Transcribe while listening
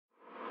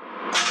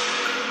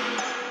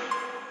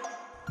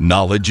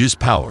Knowledge is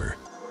power.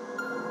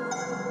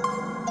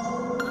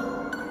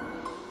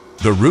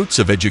 The roots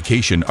of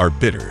education are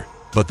bitter,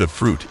 but the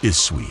fruit is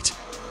sweet.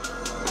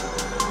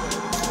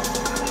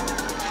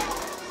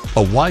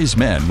 A wise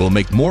man will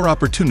make more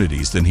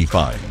opportunities than he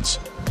finds.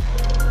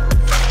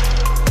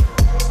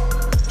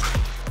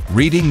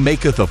 Reading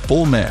maketh a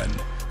full man,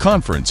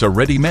 conference a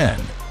ready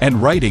man,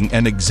 and writing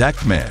an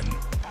exact man.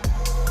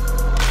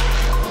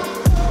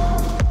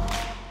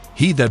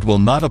 He that will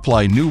not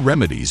apply new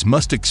remedies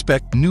must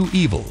expect new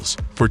evils,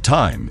 for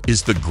time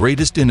is the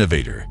greatest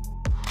innovator.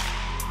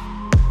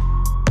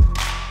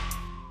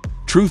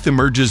 Truth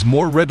emerges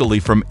more readily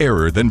from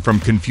error than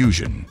from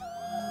confusion.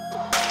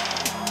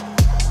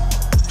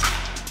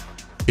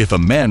 If a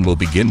man will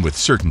begin with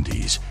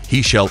certainties,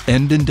 he shall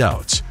end in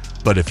doubts,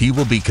 but if he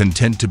will be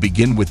content to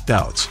begin with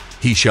doubts,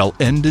 he shall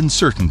end in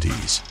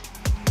certainties.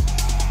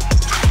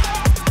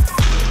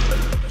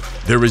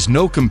 There is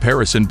no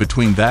comparison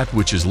between that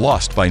which is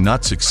lost by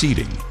not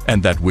succeeding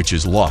and that which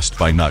is lost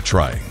by not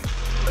trying.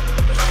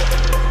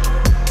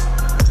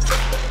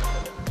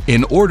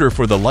 In order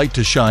for the light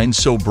to shine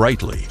so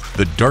brightly,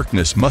 the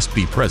darkness must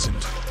be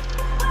present.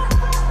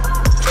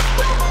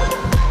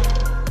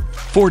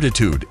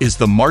 Fortitude is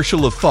the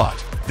marshal of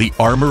thought, the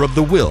armor of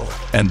the will,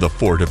 and the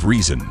fort of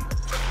reason.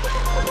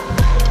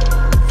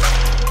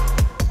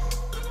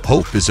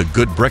 Hope is a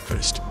good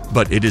breakfast,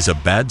 but it is a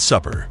bad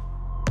supper.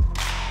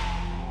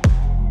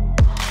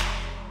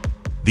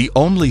 The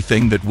only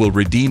thing that will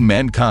redeem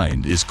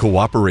mankind is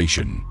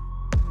cooperation.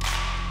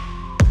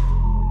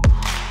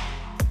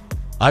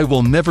 I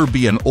will never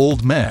be an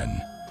old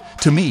man.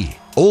 To me,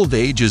 old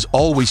age is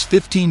always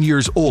 15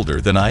 years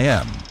older than I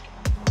am.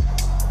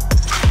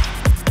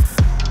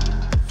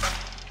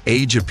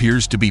 Age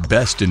appears to be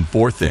best in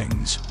 4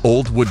 things: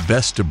 old wood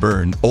best to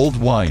burn, old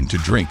wine to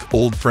drink,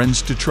 old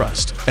friends to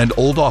trust, and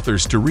old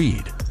authors to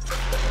read.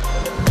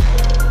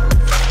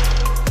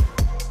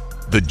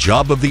 The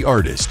job of the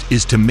artist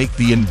is to make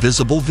the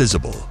invisible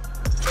visible.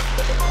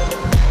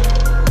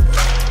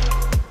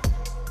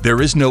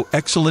 There is no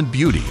excellent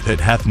beauty that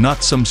hath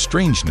not some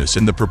strangeness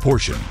in the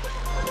proportion.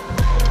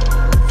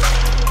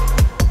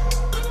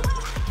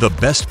 The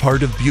best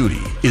part of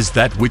beauty is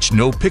that which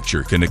no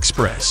picture can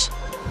express.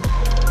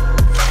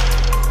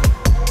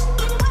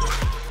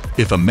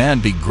 If a man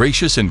be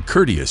gracious and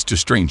courteous to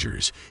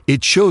strangers,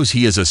 it shows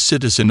he is a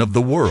citizen of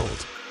the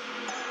world.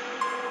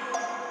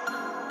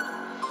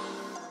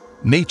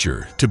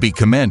 Nature, to be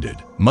commanded,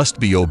 must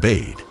be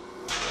obeyed.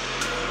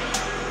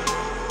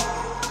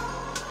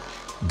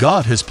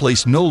 God has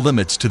placed no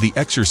limits to the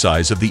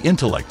exercise of the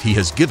intellect He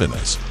has given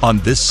us on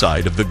this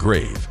side of the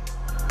grave.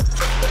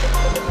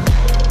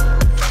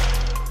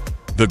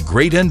 The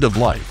great end of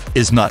life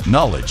is not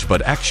knowledge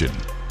but action.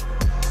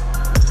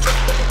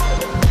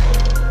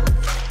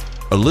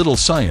 A little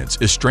science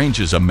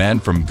estranges a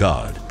man from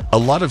God. A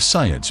lot of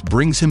science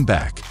brings him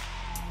back.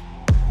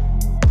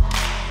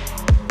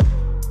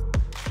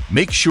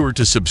 Make sure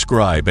to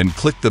subscribe and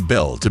click the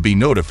bell to be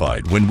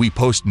notified when we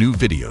post new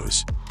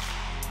videos.